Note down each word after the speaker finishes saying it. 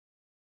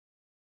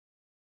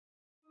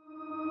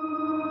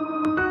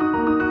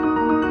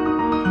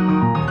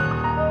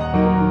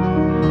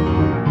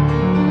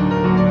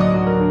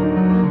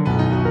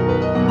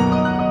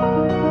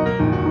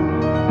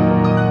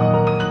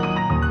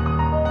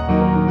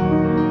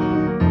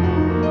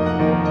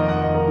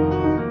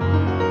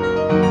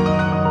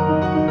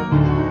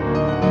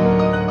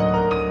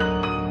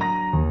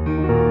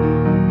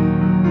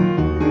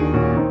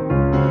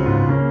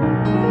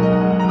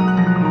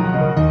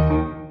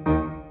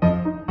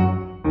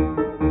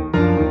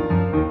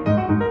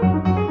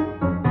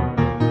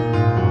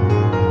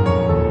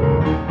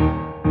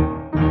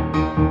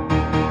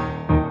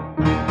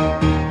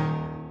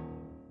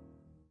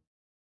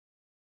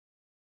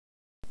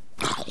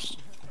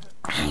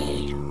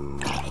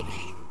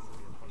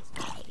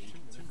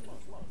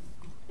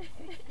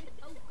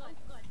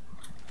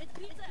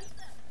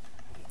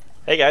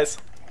Hey guys.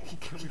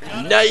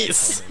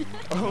 Nice!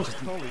 Oh,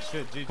 holy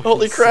shit, GG.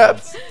 Holy crap!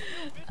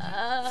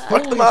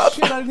 Fuck them up!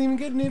 Shit, I didn't even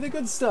get any of the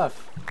good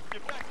stuff.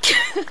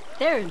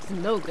 There is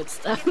no good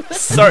stuff.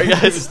 Sorry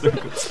guys.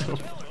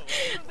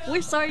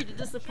 We're sorry to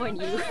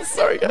disappoint you.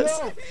 Sorry guys.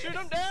 No. Shoot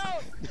him down!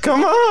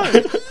 Come on!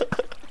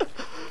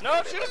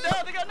 No, shoot him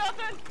down! They got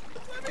nothing!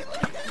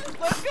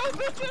 Let's go,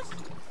 bitches!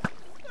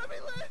 Let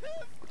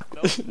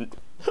me live!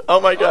 Oh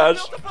my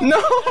gosh.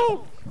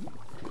 No!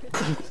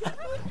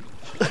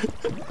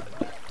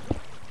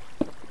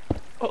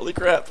 Holy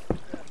crap.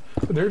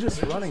 They're just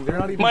running. They're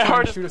not even My trying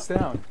heart to is- shoot us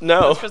down.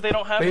 No. That's because they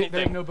don't have They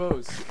anything. have no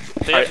bows.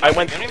 They, I have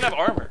went- they don't even have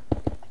armor.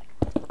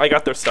 I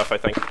got their stuff, I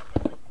think.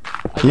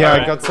 Yeah, I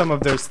Alright. got some of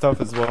their stuff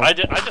as well. I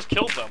just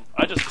killed them.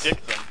 I just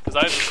dicked them. Because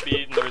I have the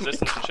speed and the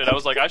resistance and shit. I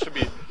was like, I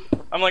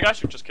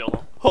should just kill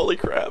them. Holy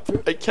crap.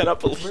 I cannot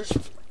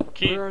believe.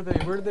 Key, Where are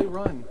they? Where did they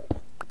run?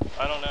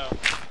 I don't know.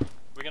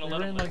 We're gonna They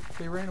let ran them live.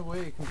 they ran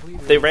away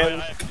completely. They Alright, ran.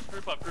 let's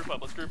group up,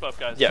 let's group up,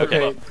 guys. Yeah, okay.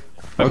 Group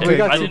up. Okay, we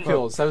got I 2 didn't-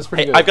 kills. That was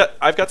pretty Hey, good.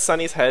 I've got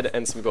Sunny's head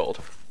and some gold.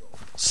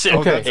 Sick.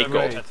 Okay, That's 8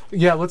 gold. right.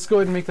 Yeah, let's go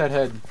ahead and make that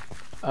head.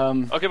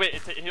 Okay, wait,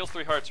 it heals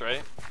 3 hearts,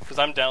 right? Because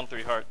I'm down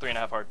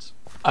 3.5 hearts.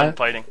 I'm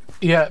fighting.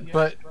 Yeah,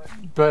 but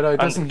it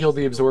doesn't heal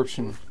the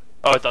absorption.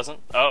 Oh, it doesn't?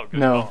 Oh, good.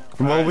 No.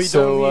 Well, we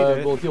So don't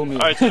need it. we'll heal me.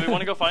 Alright, so do we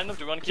want to go find them?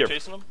 Do we want to keep Here.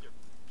 chasing them?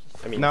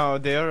 I mean, No,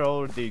 they're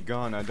already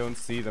gone. I don't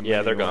see them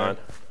yeah, they're anywhere. gone.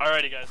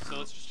 Alrighty, guys, so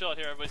let's just chill out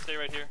here. Everybody stay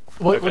right here.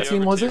 What Everybody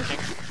team over was to it? King.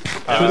 Who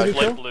It did was we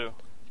Blake kill? Blue.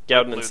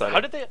 Gowden Blue. and Sunny. How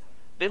did they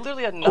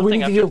literally had Oh, we nothing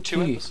need to heal after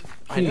 2 Key. episodes.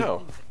 I Key.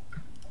 know.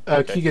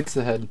 Key gets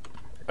the head.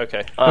 Okay.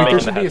 Wait, Um, there Making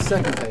should the be a head.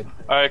 second head.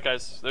 Alright,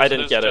 guys. I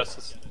didn't get it.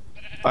 justice.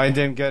 I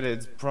didn't get it.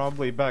 It's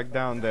probably back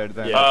down there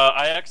then.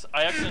 Yeah. IX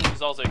and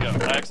Zalze go.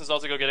 IX and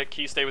Zalze go get it.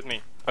 Key, stay with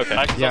me.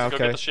 Okay. IX and Yeah, Zalze go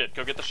okay. get the shit.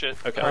 Go get the shit.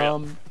 Okay. Hurry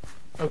up.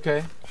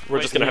 Okay. We're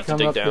Wait, just gonna have to come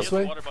dig up down. this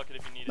way? Water bucket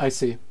if you need it. I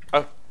see.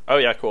 Oh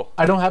yeah, cool.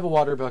 I don't have a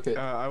water bucket.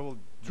 I will. Do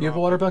you have a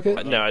water drop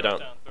bucket? No, I Throw it don't.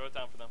 down. Throw it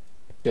down for them.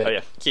 Yeah. Oh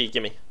yeah. Key,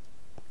 gimme.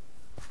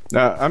 it.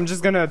 I'm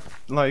just gonna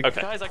like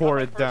Okay. Guys, I pour got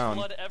my it first down.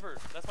 blood ever.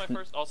 That's my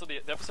first. Also, the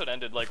episode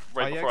ended like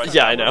right before I.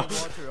 Yeah, I know.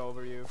 Water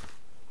over you.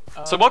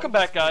 So welcome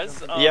back,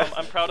 guys. Yeah.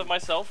 I'm proud of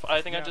myself.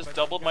 I think I Yeah, just but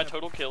doubled you're my gonna-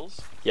 total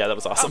kills. Yeah, that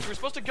was awesome. Alex, we're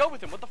supposed to go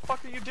with him. What the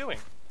fuck are you doing?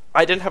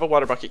 I didn't have a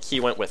water bucket. Key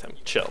went with him.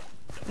 Chill.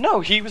 No,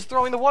 he was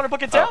throwing the water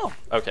bucket down. Oh,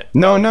 okay.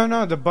 No,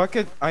 no, the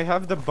bucket. I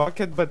have the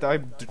bucket, but I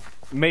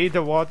made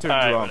a water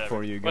Alright, drop whatever.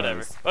 for you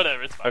guys.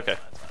 Whatever. It's fine. Okay.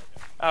 It's fine.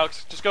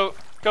 Alex, just go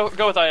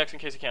with IX in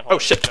case you can't hold Oh,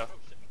 it. shit. Go.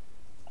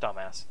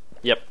 Dumbass.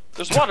 Yep.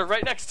 There's water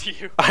right next to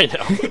you. I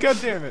know. God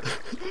damn it!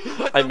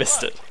 What I the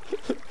missed fuck?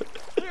 it.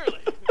 Clearly.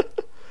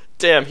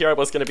 Damn, here I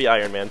was gonna be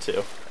Iron Man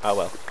too. Oh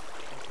well.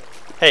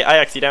 Hey,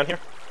 IX, you down here?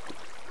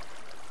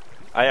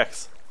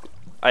 IX,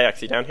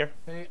 you down here?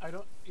 Hey, I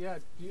don't. Yeah.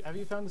 Have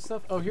you found the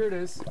stuff? Oh, here it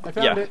is. I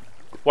found Yeah. it.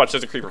 Watch,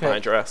 there's a creeper Okay.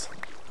 behind your ass.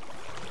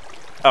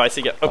 Oh, I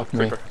see you. Oh, Fuck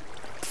me. creeper.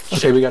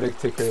 Okay, we gotta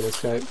take care of this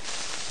guy.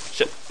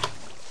 Shit.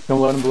 Don't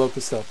let him blow up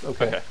the stuff.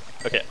 Okay.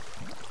 Okay.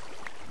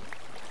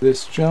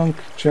 This junk.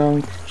 Watch the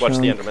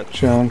junk, Enderman.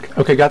 Junk.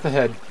 Okay, got the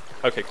head.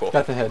 Okay, cool.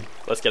 Got the head.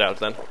 Let's get out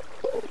then.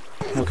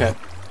 Okay.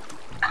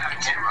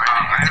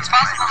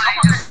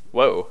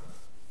 Whoa.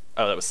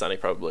 Oh, that was Sunny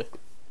probably.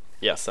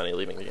 Yeah, Sunny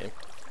leaving the game.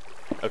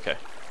 Okay.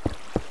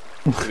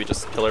 Do we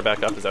just kill her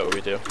back up? Is that what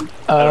we do?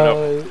 I don't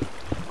know.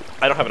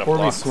 I don't have enough Or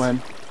we blocks.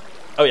 swim.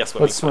 Oh yeah,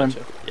 swimming's Let's fine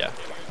swim. too. Yeah.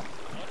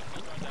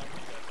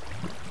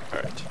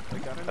 Alright.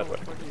 How do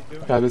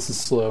I- God, this is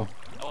slow.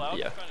 Oh, Alex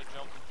Yeah. is trying to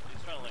jump.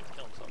 He's trying to like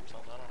kill himself or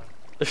something. I don't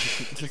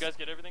know. Did you guys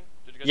get everything?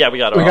 Did you guys Yeah, get we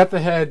got it We all. got the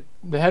head.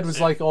 The head was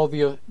like all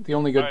the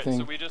only good Alright, thing.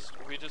 so we just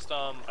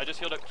I just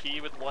healed up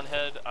Key with one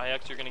head.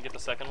 IX, you're gonna get the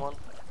second one.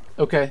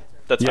 Okay.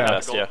 That's Yeah. my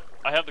best, Gold. yeah.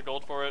 I have the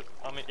gold for it.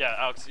 I mean, yeah,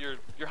 Alex, you're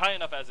high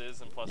enough as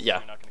is, and plus Yeah.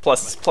 you're not gonna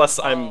Plus, kill plus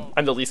anybody.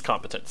 I'm the least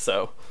competent,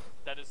 so.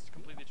 That is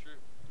completely true.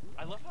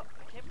 I love how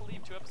I can't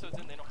believe 2 episodes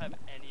in they don't have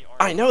any armor.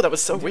 I know, that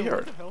was so What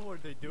weird. the hell were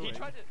they doing? He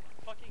tried to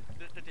fucking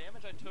the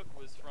damage I took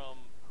was from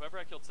whoever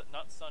I killed,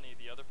 not Sunny,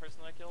 the other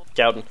person I killed.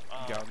 Gowden.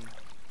 Gowden.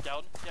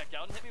 Gowden? Yeah,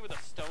 Gowden hit me with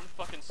a stone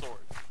fucking sword.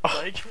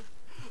 Like,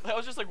 I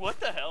was just like, what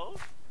the hell?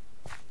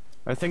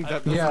 I think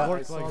that doesn't Yeah, I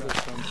work saw like the that.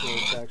 stone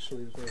swords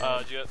actually. Do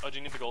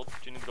you need the gold? Do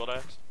you need the gold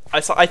axe?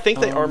 I think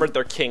they Um, armored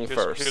their king here's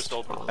first,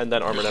 gold. and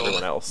then armored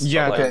everyone else. So,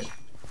 Yeah, like, Okay.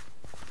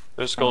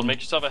 There's gold. Make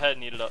yourself a head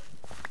and eat it up.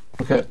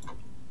 Okay.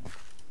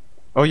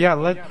 Oh yeah,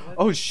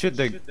 Oh shit,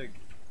 they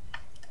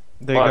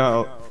What?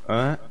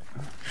 got.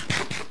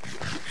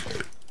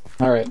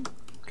 All right.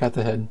 Got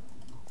the head.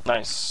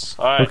 Nice.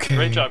 Alright, Okay.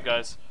 great job,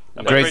 guys.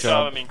 And by Great great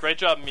job, job. I mean great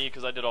job me,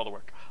 because I did all the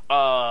work.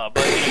 But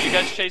you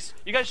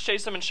guys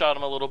chased him and shot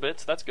him a little bit,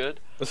 so that's good.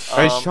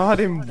 I shot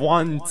him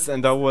once,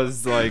 and I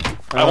was like.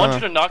 I want you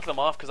to knock them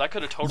off, because I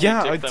could have totally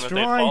Yeah, I dicked them if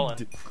they'd fallen.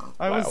 tried.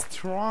 I Wow. was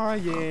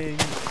trying.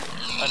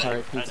 I know, All right,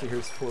 I pizza. know.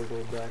 Here's 4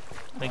 gold back.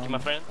 Thank you, my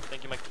friend.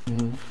 Thank you, my.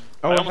 Mhm.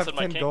 Oh, I I, almost have said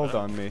my 10 king, gold but-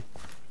 on me.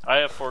 I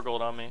have 4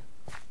 gold on me.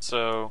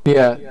 So.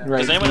 Yeah. Right.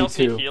 Does anyone me else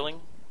too. need healing?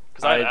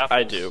 Because I have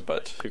I apples. do,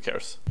 but who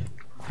cares?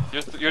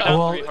 You're down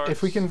Well, 3 hearts.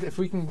 if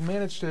we can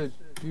manage to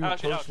do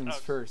Actually, potions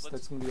Alex, first. let's-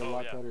 That's gonna be a oh,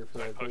 lot yeah. better for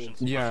Sorry, our potions.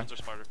 build. Yeah. Potions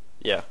are smarter.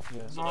 Yeah.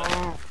 Yeah. So let's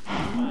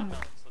melons.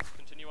 Let's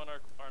continue on our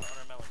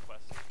melon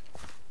quest.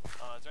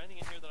 Is there anything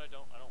in here that I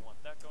don't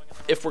want that going in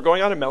the If we're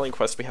going on a melon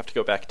quest, we have to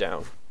go back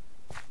down.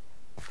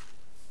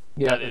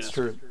 Yeah, That that's is-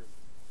 true.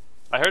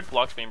 I heard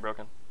blocks being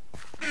broken.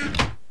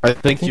 I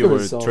think it you were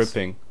was also-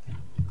 tripping.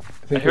 I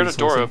think heard it a was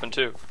door also- open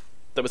too.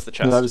 That was the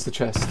chest. No, that was the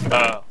chest.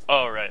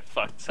 Oh right,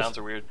 fuck. Sounds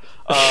are weird.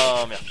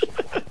 Yeah.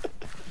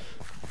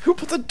 Who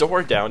put the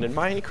door down in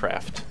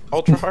Minecraft?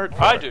 Ultra hard.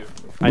 I do.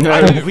 I know.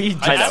 I do. we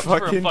I asked just for a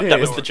fucking fucking did. That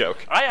was door. the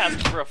joke. I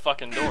asked for a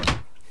fucking door.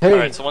 Hey,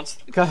 Alright, so once.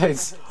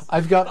 guys,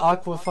 I've got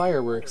aqua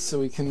fireworks, so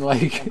we can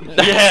like.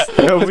 Yeah.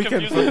 No, it's we can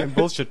confusing. fucking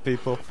bullshit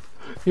people.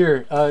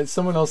 Here,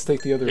 someone else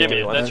take the other Give one.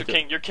 me it. one. That's your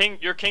king.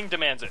 Your king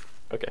demands it.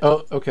 Okay.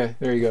 Oh, okay.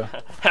 There you go.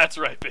 That's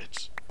right,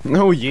 bitch.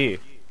 Oh yeah.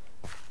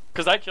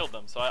 Because I killed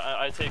them, so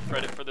I take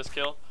credit for this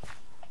kill.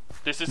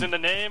 This is in the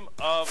name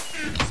of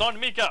Son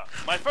Mika,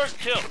 my first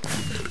kill.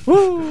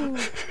 Woo!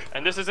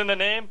 And this is in the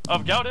name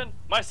of Gauden,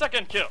 my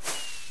second kill.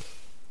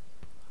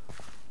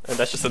 And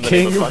that's just in the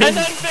King name of fun. And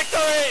then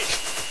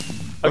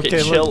victory! Okay,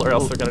 Okay, chill, look- or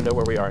else they're gonna know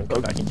where we are and go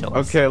back and kill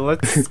us. Okay,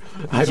 let's.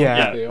 I don't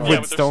yeah, think they are. with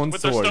their- stone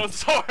with their stone swords.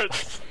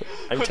 swords.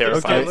 I'm With their terrified.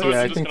 stone Okay, swords,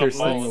 yeah, I just think gonna they're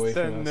staying maul. away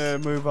from Then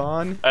us. move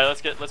on. Alright,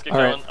 let's get All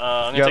going. right.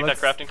 I'm Yeah, gonna take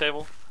that let's- crafting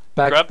table.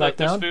 Back, Grab back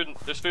there's down. food.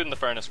 There's food in the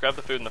furnace. Grab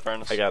the food in the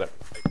furnace. I got it.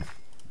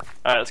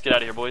 Alright, let's get out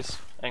of here, boys.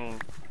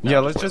 And Yeah,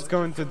 let's just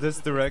go into this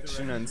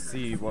direction and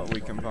see what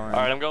we can find.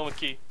 Alright, I'm going with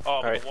key. Oh,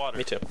 All right. with water.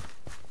 Me too.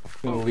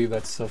 I'm gonna leave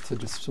that stuff to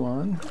just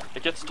spawn.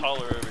 It gets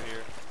taller over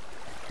here.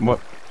 What?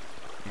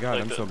 God,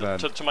 Like I'm the- so the-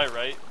 bad. To my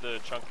right, the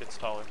chunk gets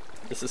taller.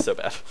 This is so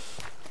bad.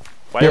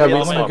 Why Yeah, are we we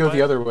want on to the go swamp?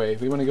 the other way.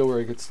 We want to go where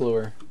it gets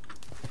slower.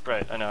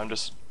 Right, I know. I'm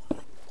just.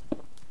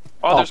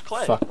 Oh, there's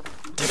clay. Fuck.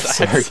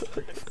 Sorry.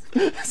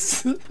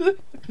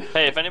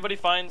 Hey, if anybody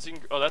finds, you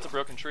can... oh, that's a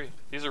broken tree.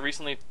 These are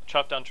recently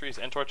chopped down trees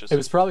and torches. It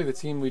was probably the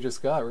team we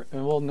just got.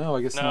 Well, no,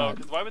 I guess No, not.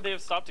 because why would they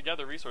have stopped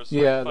together resources?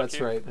 Yeah, Like, fuck that's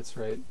you. right. That's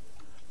right.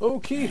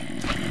 Okay.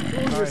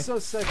 Oh, you're so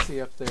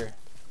sexy up there.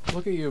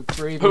 Look at you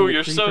braving Ooh, the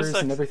you're so creepers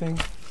sexy. and everything.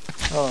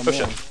 Oh Push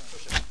man.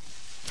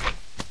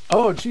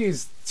 Oh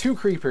jeez, 2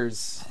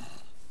 creepers.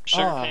 I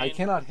Sugarcane.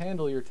 cannot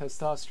handle your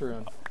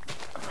testosterone.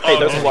 Hey, Oh,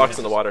 there's okay. blocks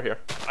in the water here.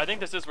 I think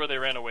this is where they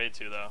ran away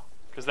to, though.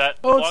 Because that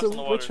Oh, blocks it's in the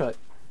a water. witch hut.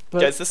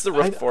 But Guys, this is a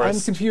rough I'm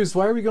forest. confused.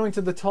 Why are we going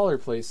to the taller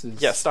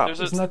places? Yeah, stop. There's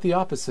a- Isn't that the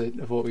opposite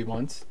of what we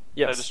want?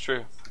 Yes. That is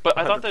true. But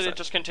I thought that 100%. it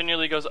just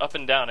continually goes up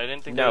and down. I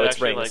didn't think No, that it it's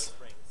actually rings.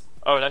 like.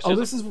 Oh, it actually.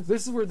 Oh, is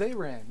this is where they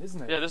ran,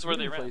 isn't it? Yeah, this is where We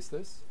they didn't ran. place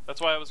this.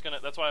 That's why I was gonna.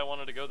 That's why I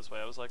wanted to go this way.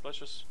 I was like, let's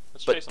chase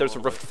But them there's a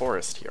little rift bit.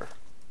 forest here.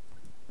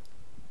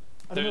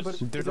 I don't know, There's-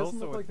 but it There's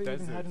doesn't also look a like they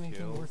even had desert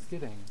anything hill. worth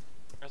getting.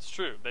 That's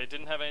true. They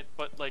didn't have any,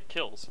 but like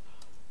kills,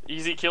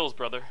 easy kills,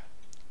 brother.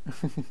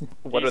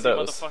 What Easy are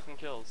those? Motherfucking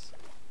kills.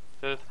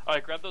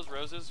 Alright, grab those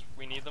roses.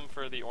 We need them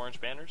for the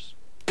orange banners.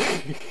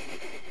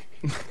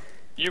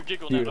 You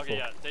giggle now. Beautiful. Okay,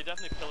 yeah, they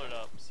definitely pillared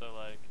up. So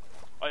like,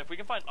 if we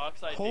can find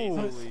oxide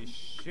Holy daisies.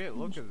 shit!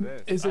 Look at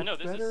this. Is I it know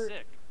this better? is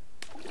sick.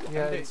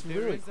 Yeah, There- it's there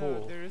really is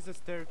cool. there is a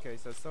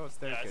staircase. I saw a Yeah,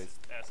 staircase.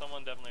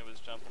 someone definitely was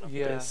jumping up.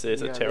 Yeah, This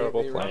is a yeah,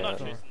 terrible they We're plan. not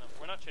ran chasing them.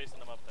 We're not chasing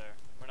them up there.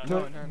 We're not. No,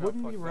 chasing them.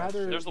 Wouldn't we fuck that rather?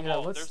 shit. There's the yeah,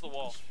 wall. let's- There's the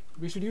wall.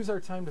 We should use our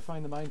time to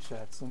find the mine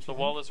shafts. Don't you The think?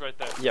 wall is right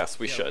there. Yes,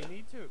 we Yeah, should. We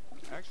need to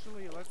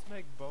actually let's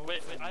make both.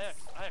 Wait,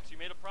 Ix, you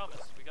made a promise.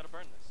 We gotta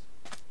burn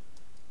this.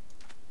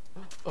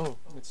 Oh,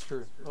 it's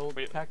true. Well,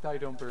 Wait. cacti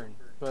don't burn,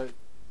 but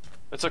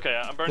It's okay.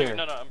 I'm burning. there.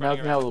 No, I'm now,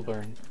 burning. now they'll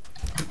burn.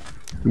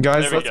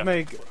 Guys, There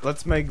we go.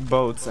 let's make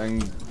boats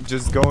and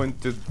just go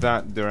into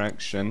that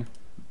direction.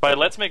 But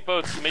let's make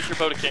boats. Make your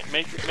boat a king.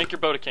 Make your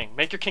boat a king.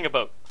 Make your king a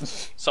boat.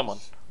 Someone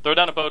throw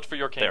down a boat for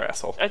your king. There,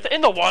 asshole.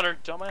 In the water,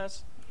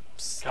 dumbass.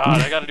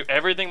 God, I gotta do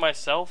everything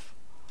myself.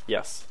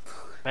 Yes.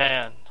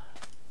 Man.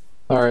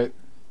 All right.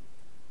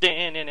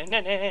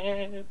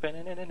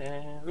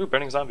 Ooh,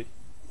 burning zombie.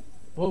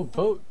 Whoa,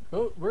 boat,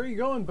 boat. Where are you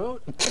going,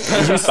 boat?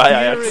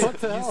 Bye, Ix. What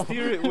the You hell?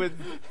 steer it with.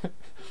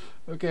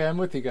 Okay, I'm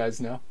with you guys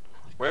now.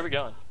 Where are we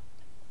going?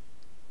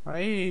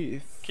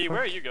 I. Key, where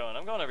are you going?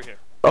 I'm going over here.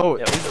 Oh,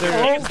 Yeah, is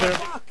there? Oh, Is there?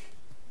 fuck!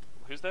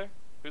 Who's there?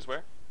 Who's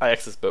where?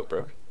 Ix's boat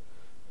broke.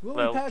 Lily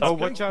Well, pads oh,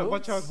 big watch out! boats?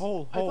 Watch out!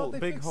 Hole! I thought Hole! they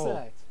Big fixed hole!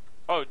 that.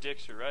 Oh,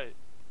 Dix, you're right.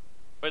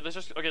 Wait,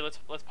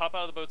 let's pop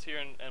out of the boats here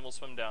and we'll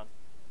swim down.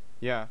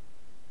 Yeah.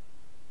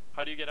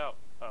 How do you get out?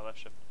 Oh, left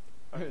shift.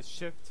 Okay.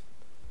 Shift.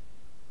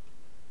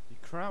 You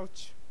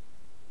crouch.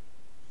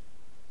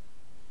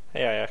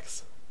 Hey,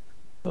 Ix.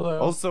 Hello.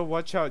 Also,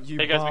 watch out! You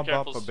Hey, guys, be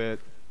bob up careful. a bit.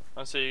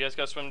 Let's see, you guys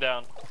gotta swim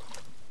down.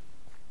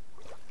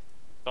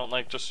 Don't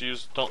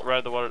don't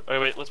ride the water. Oh,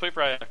 wait, let's wait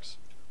for Ix.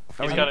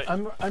 Oh, He's yeah. got it.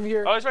 I'm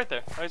here. Oh, he's right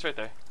there. Oh, he's right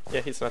there.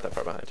 Yeah, he's not that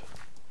far behind.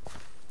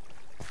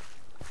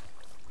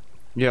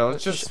 Yeah, Let's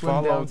let's just just swim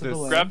follow down to the this.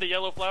 left. Grab the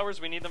yellow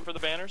flowers, we need them for the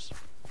banners.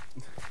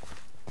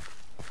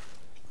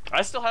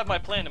 I still have my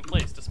plan in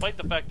place, despite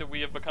the fact that we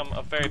have become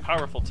a very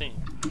powerful team.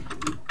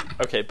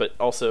 Okay, but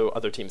also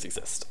other teams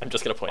exist. I'm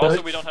just gonna point Also,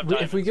 out. we don't have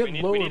If we diamonds. get We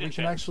need- lower, we we, need can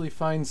enchant. actually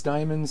find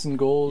diamonds and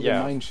gold Yeah.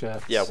 and mine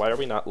shafts. Yeah, why are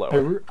we not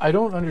lower? I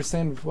don't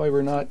understand why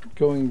we're not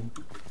going.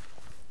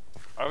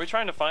 Are we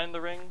trying to find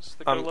the rings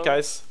that go low?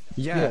 Guys,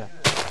 Yeah.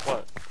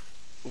 What?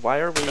 why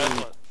are we? Guys,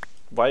 what?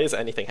 Why is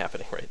anything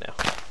happening right now?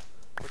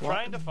 We're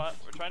trying to find.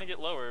 We're trying to get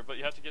lower, but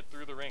you have to get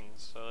through the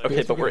rings. So like,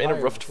 Okay, but we're in a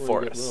roofed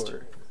forest.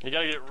 you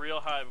gotta get real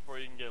high before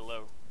you can get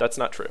low. That's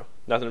not true.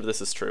 None of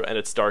this is true, and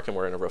it's dark, and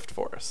we're in a roofed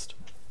forest.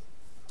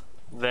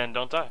 Then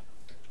don't die.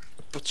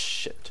 But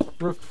shit.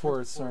 Roofed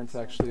forests aren't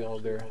actually all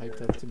they're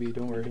hyped up to be,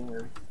 don't worry.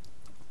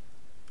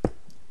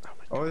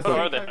 Oh, What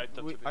are they hyped up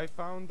to be? I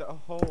found a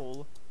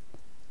hole.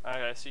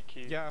 I see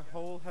key. Yeah, a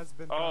hole has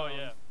been Oh found.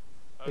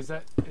 yeah. Is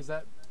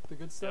that the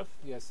good stuff?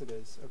 Yes, it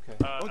is. Okay.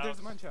 Oh, there's Alex,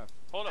 a mine shaft.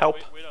 Hold up, Help.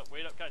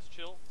 wait up, guys,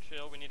 chill.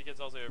 We need to get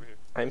Zelze over here.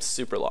 I'm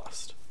super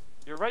lost.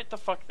 You're right the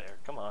fuck there.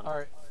 Come on. All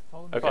right.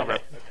 Follow me. Okay. All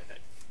right.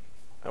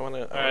 I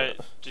wanna. All right.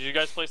 Did you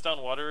guys place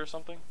down water or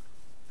something?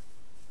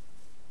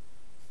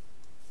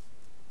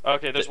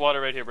 Okay, there's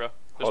water right here, bro.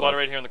 There's Hold water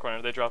on. right here in the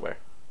corner. They dropped. Where?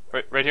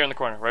 Right here in the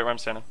corner, right where I'm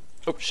standing.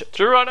 Oh shit.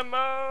 Geronimo!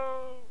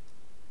 I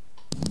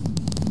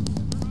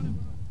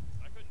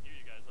couldn't hear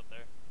you guys up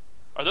there.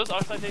 Are those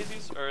oxide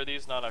daisies or are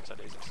these not oxide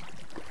daisies?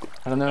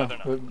 I don't know. No, they're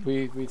not.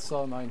 But we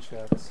saw mine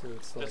shafts, so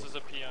it's like This is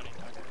a peony.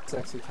 Okay.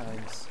 sexy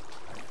times.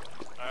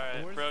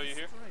 Alright, Where's bro, the you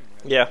here?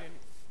 string? Yeah.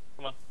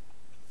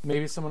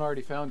 Maybe someone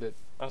already found it.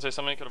 I was gonna say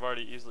somebody could have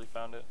already easily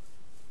found it.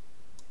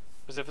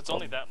 Because if it's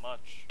only that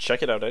much.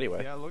 Check it out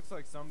anyway. Yeah, looks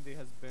like somebody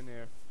has been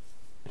here.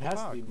 It has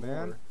Fuck, to be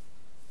man. more.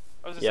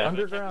 I was Yeah. say, I can't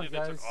Underground, believe they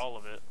guys. took all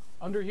of it.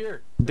 Under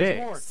here. There's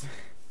more. Dicks.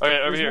 Okay,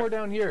 over There's here. more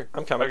down here.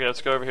 I'm coming. Okay,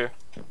 let's go over here.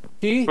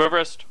 Key? Whoever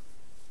has.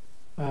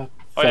 Uh,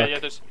 Oh yeah,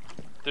 fuck. yeah.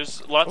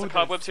 There's lots Oh, of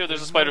cobwebs here. There's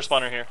a there's spider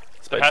more spawner here.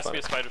 Spider There has to be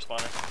a spawner.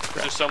 spider spawner.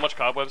 There's so much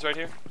cobwebs right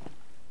here.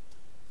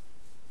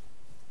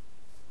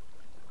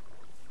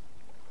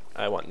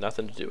 I want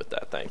nothing to do with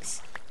that.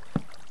 Thanks.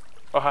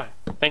 Oh hi.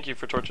 Thank you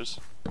for torches.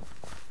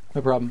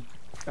 No problem.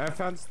 I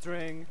found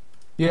string.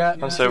 Yeah.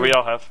 I'll say we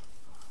all have.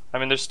 I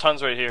mean, there's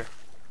tons right here.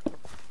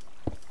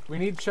 We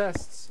need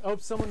chests. Oh,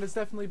 someone has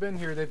definitely been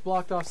here. They've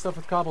blocked off stuff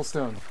with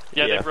cobblestone.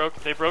 Yeah, Yeah.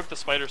 they broke the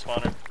spider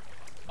spawner.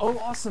 Oh,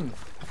 awesome.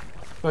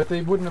 But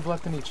they wouldn't have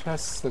left any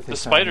chests that they The found,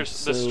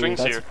 spiders, the so strings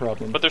that's here. a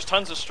problem. But there's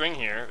tons of string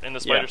here in the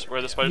spider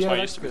where the spider yeah, spawn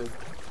that's used to be. good.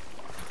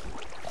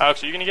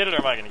 Alex, are you gonna get it or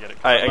am I gonna get it?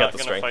 I I'm got not the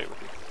gonna string. fight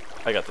with you.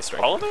 I got the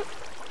string. All of it?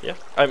 Yeah.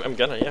 I'm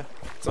gonna. Yeah.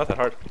 It's not that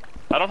hard.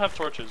 I don't have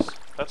torches.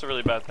 That's a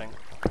really bad thing.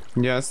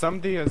 Yeah,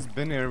 somebody has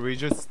been here. We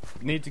just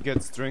need to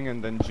get string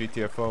and then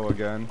GTFO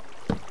again.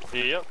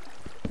 Yep.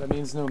 That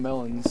means no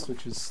melons,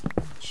 which is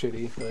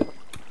shitty, but...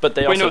 But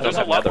they Wait, also no, there's a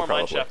don't have lot nether more mine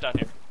probably. shaft down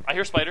here. I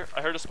hear spider.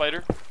 I heard a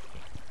spider.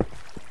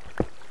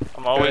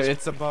 I'm always.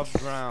 It's above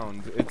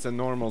ground. It's a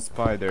normal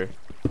spider.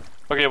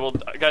 Okay, well,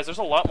 guys, there's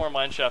a lot more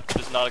mine shaft that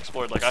is not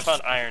explored. Like, I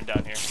found iron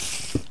down here.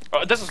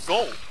 Oh, this is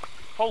gold.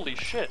 Holy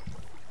shit.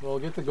 Well,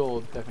 get the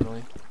gold,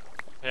 definitely.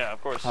 Yeah,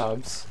 of course.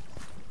 Hobbs.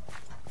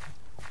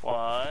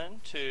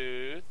 1,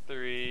 2,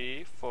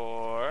 3,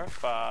 4,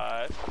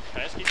 5.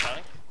 Can I just keep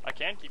counting? I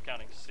can keep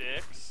counting.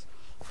 6,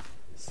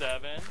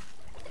 7.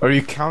 Are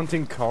you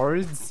counting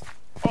cards?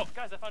 Oh,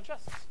 guys, I found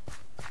chests.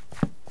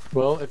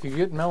 Well, if you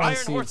get melon Iron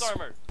seeds... horse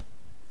armor.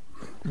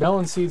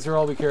 Melon seeds are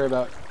all we care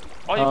about.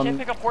 Oh, you can't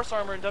pick up horse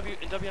armor in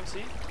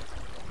WMC?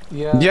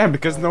 Yeah. Yeah,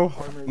 because no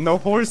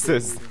farmers-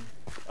 horses.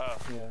 Oh.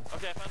 Yeah.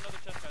 Okay, I found another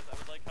chest, guys. I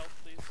would like help,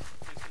 please.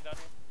 Please come down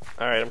here.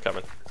 All right, I'm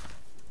coming.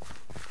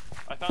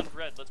 I found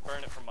bread. Let's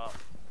burn it for mom.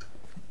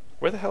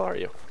 Where the hell are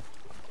you?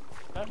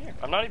 Down here.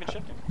 I'm not even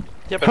shifting.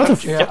 Yeah, but How how the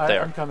did you Yeah, get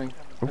there? I'm coming.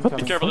 I'm What the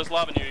coming. Be careful, there's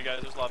lava near you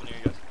guys. There's lava near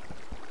you guys.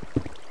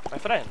 My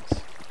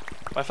friends.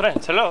 My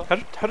friends, hello.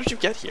 How did you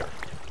get here?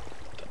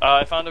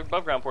 I found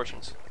above ground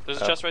portions. There's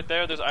a Oh. chest right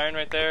there, there's iron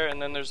right there,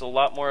 and then there's a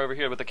lot more over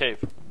here with the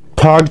cave.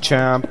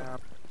 PogChamp.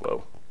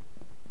 Whoa.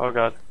 Oh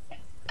god.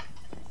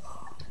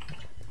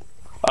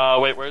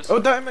 Wait, where's... Oh,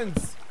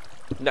 diamonds!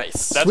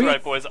 Nice. That's Sweet.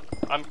 right, boys.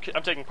 I'm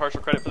taking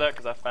partial credit for that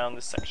because I found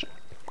this section.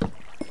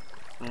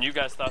 And you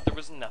guys thought there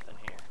was nothing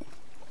here.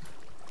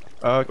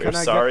 We're Can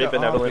I sorry, get the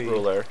benevolent obby?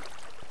 ruler.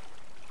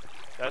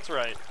 That's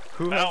right.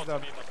 Who Ow, has the...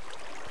 give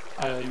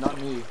me the-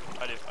 Not me.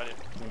 I do.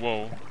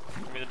 Whoa.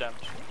 Give me the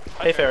damage.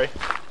 Hi, Hey, Fairy.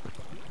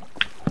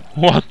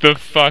 What the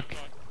fuck?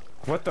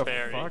 What the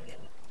Fairy. fuck?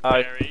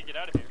 Fairy, get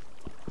out of here.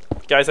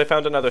 Guys, I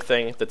found another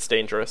thing that's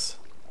dangerous.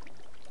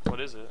 What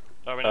is it?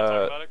 Are we not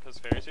talking about it because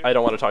Fairy's here? I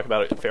don't want to talk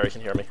about it. Fairy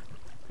can hear me.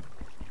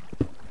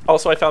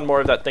 Also, I found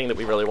more of that thing that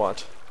we really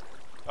want.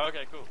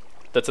 Okay, cool.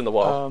 That's in the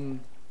wall.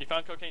 You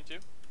found cocaine too?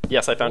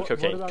 Yes, I found what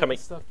cocaine. about Coming.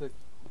 the stuff that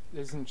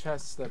isn't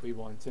chests that we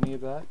want? Any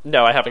of that?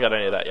 No, I haven't got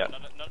any of that yet.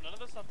 None of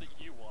the stuff that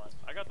you want.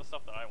 I got the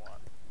stuff that I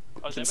want.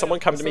 Oh, does Can anybody someone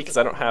have- come to me because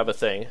I don't have a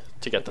thing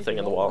to get the thing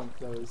in the We wall?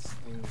 don't want those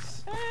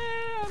things.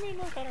 I mean,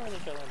 look, I don't really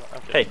care that much.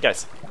 Okay. Hey,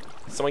 guys.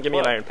 Someone give me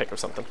What? an iron pick or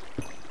something.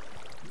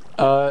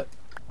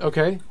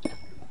 Okay.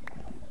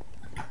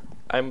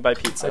 I'm by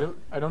pizza.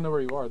 I don't know where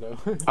you are though.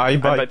 I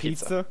buy buy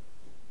pizza. pizza.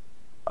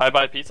 I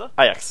buy pizza?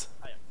 IX.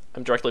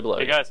 I'm directly below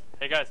Hey you. guys.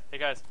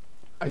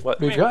 What?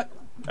 We've got.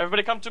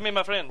 Everybody come to me,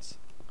 my friends.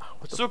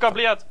 What the Suka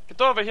Bliat, get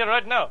over here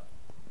right now.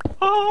 Nice.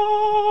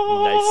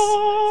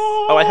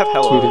 Oh, I have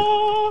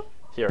hello.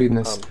 Here.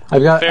 Sweetness.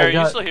 I've got. Fairy, I've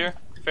got. you still here?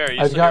 Fairy,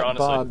 you I've still here, got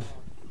honestly. Bob.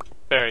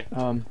 Barry.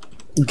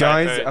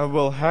 Guys, Alright. I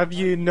will have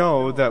you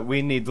know that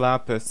we need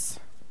lapis.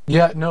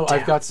 Yeah, no,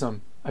 I've got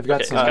some. I've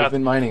got Okay, some. I've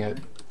been mining it.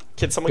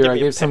 Can someone Here, give I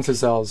me a gave some pick? to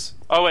Zels.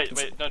 Oh wait,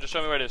 no, just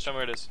show me where it is. Show me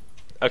where it is.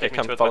 Okay, Take me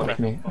come to it, follow my me.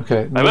 friend.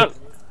 Okay, I will.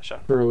 Sure.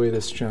 throw away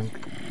this junk.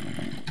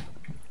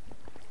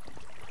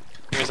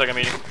 Give me a second,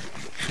 meeting.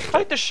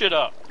 Light this shit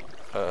up.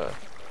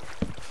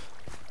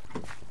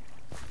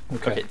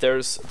 Okay,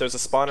 there's a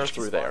spawner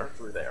through there,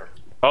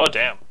 Oh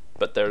damn.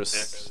 but there's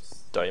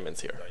Dicks.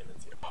 diamonds here.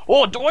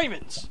 Oh,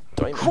 diamonds.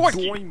 Diamonds.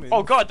 Crikey. Diamonds.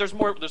 Oh god, there's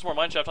more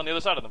mineshaft on the other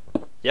side of them.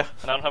 Yeah,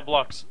 And I don't have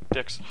blocks.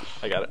 Dicks.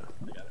 I got it.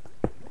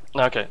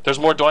 Okay, there's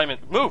more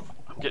diamond. Move.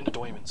 I'm getting the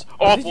diamonds.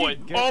 Oh did you boy.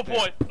 get Oh there?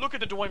 boy. Look at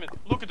the diamond.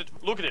 Look at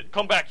it.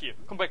 Come back here.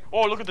 Come back.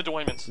 Oh, look at the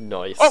diamonds.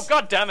 Nice. Oh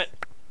god damn it.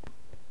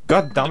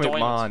 God damn The it, man.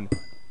 diamonds.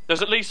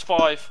 There's at least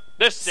 5.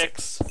 There's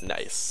 6.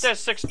 Nice. There's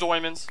 6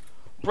 diamonds.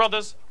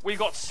 Brothers, we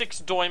got 6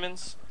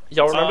 diamonds.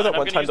 Y'all remember that and I'm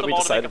one gonna time use that them we all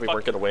to decided make we a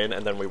weren't gonna win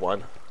and then we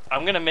won?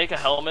 I'm gonna make a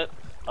helmet.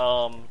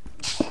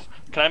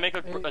 Can I make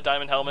a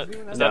diamond helmet?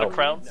 Is that a No.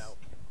 crown?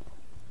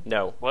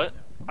 No. What?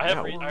 I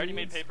No. already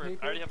made paper.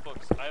 I already have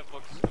books. I have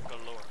books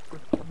galore.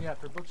 Yeah,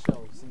 for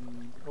bookshelves,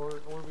 and or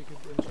we could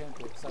enchant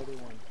books. Either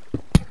one.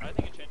 I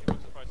think enchanting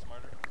books is probably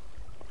smarter.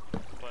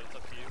 But it's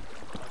up to you.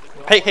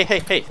 Hey,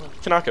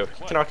 Kanako,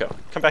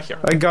 come back here.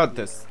 I got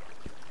this.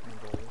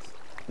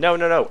 No,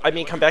 I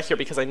mean come back here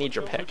because I need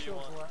your pick.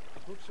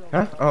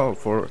 Huh? Oh,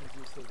 for...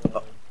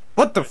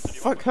 What the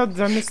fuck? How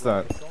did I miss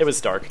that? It was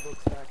dark.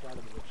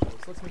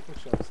 Let's make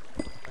bookshelves.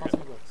 Toss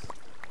me books.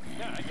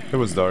 It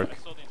was dark. I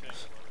stole the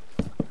enchanting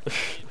book.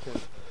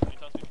 Can you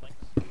toss me planks?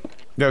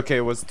 Yeah, okay,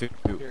 it was 2.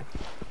 Here.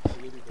 I'll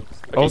leave you books.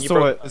 Okay, you Also,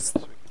 broke- it's...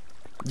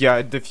 Yeah,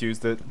 I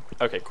diffused it.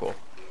 Okay, cool.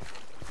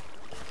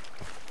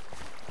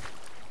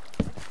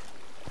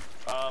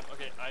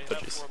 Okay, I have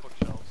jeez. 4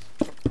 bookshelves.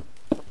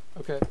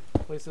 Okay,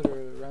 place it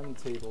around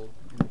the table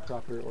in the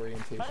proper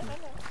orientation, I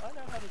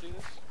know how to do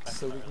this.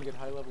 so we can get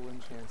high-level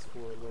enchants for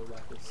low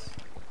lapis.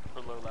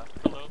 For low left.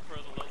 For the low price.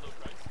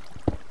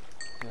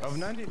 Yes. Of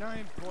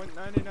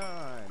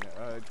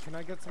 99.99. Can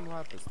I get some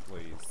lapis,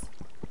 please?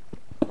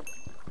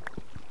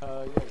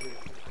 Yeah, here.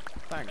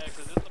 Thanks. Is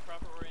this the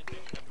proper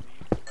orientation of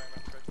leaves, if I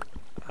remember correctly?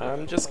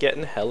 I'm just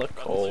getting hella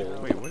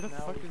cold. Wait, where the Now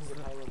fuck we can is get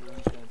the... high-level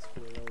enchants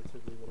for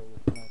relatively little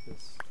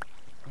lapis.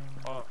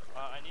 Oh,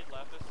 I need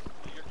lapis.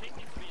 Your king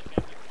needs to be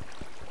enchanted.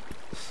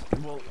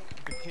 Well,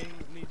 the king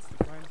needs to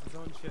find his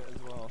own shit as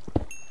well.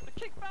 The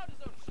king found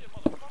his own shit,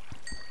 motherfucker.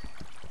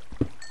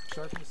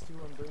 Sharpness 2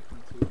 on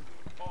breaking 2.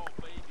 Oh,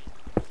 baby.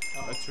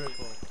 A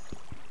triple.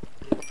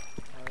 I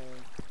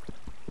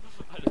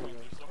just went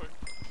your sword.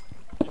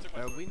 You took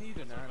my sword. We need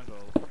an anvil.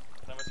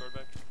 Is that my sword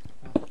back?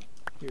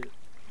 Here,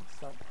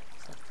 stop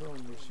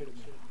throwing your shit at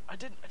me. I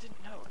didn't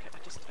know. Okay, I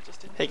just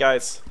didn't. Hey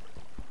guys,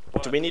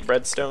 What? do we need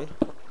redstone?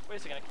 Wait a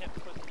second, I can't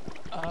put.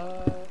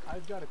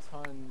 I've got a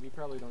ton. We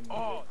probably don't need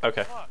Oh, it.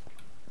 Okay. fuck.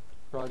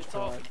 Raj It's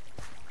all, Prod.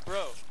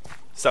 bro.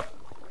 So,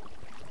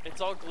 It's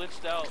all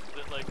glitched out.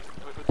 That like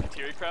with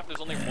Material Craft,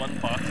 there's only one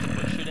box to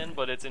put shit in,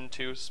 but it's in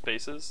 2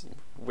 spaces.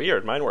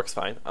 weird, mine works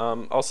fine.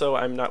 Also,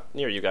 I'm not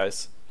near you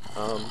guys.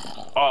 Oh,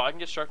 I can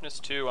get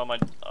sharpness 2 on my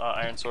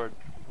iron sword.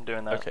 I'm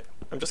doing that. Okay.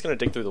 I'm just gonna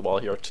dig through the wall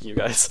here to you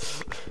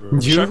guys.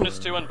 Sharpness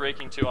 2 and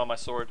breaking 2 on my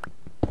sword.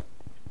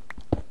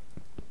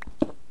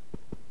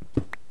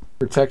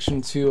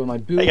 Protection 2 on my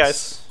boots. Hey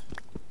guys.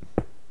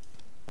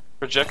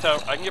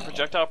 Projectile. I can get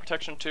projectile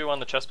protection 2 on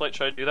the chestplate.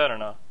 Should I do that or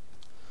not?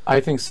 I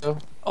think so.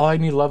 Oh, I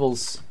need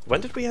levels.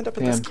 When did we end up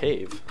in this Damn.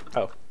 cave?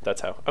 Oh,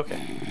 that's how.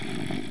 Okay.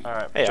 All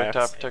right. Hey,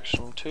 Projectile Axe.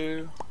 protection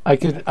 2.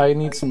 I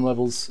need some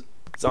levels.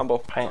 Zombo.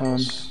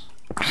 Pants.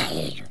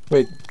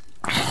 Wait.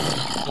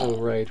 Oh,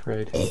 right.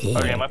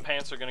 Okay, my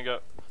pants are gonna go.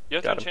 You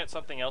have Got 'em. to enchant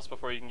something else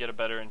before you can get a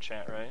better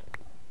enchant, right?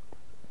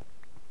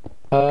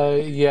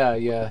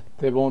 Yeah.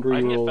 They won't I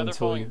can get reroll feather until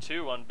falling you.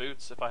 2 on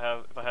boots if I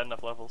had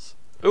enough levels.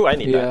 Ooh, I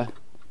need Yeah.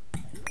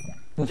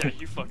 that. Yeah,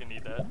 you fucking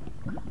need that.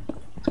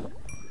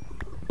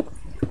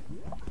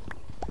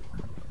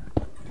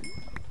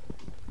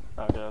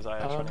 Okay, I was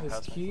running Is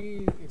past me.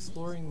 he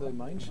exploring the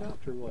mine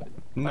shaft or what? I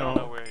don't know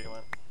No, where he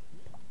went.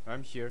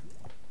 I'm here.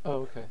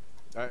 Oh, okay.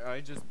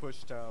 I just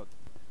pushed out.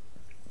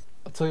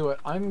 I'll tell you what.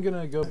 I'm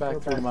gonna go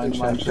back through the mine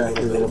shaft a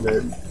little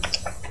bit.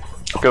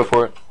 Go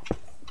for it.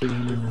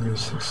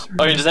 306.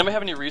 Okay, does anybody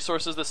have any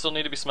resources that still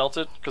need to be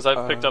smelted? Because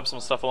I've picked up some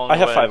stuff along I the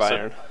have way. 5 so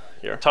iron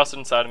here. Toss it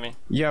inside of me.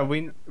 Yeah,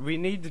 we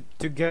need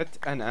to get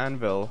an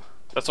anvil.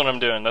 That's what I'm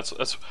doing. That's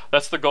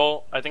the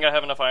goal. I think I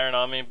have enough iron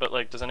on me, but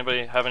like, does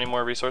anybody have any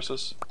more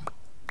resources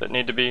that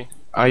need to be?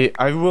 I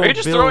will Are you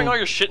just build... throwing all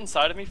your shit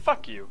inside of me?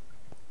 Fuck you.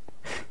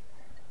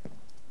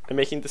 I'm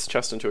making this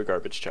chest into a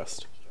garbage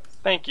chest.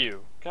 Thank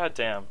you. God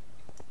damn.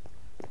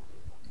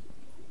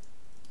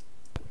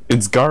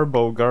 It's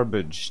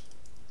garbages.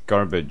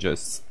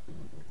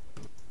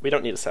 We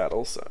don't need a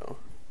saddle, so...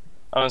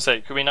 I'm gonna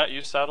say, could we not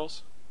use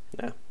saddles?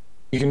 Nah.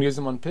 You can use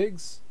them on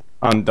pigs.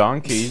 On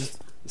donkeys.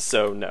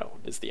 So no,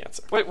 is the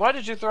answer. Wait, why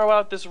did you throw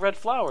out this red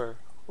flower?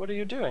 What are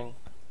you doing?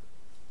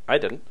 I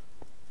didn't.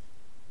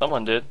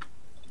 Someone did.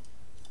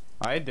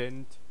 I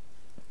didn't.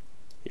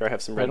 Here I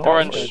have some I red don't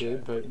Orange. think I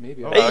did, but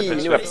maybe. I Hey,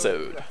 did. new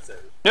episode.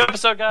 New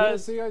episode, Yeah,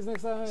 guys. see you guys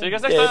next time. See you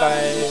guys next Yay,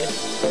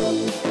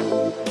 time. bye.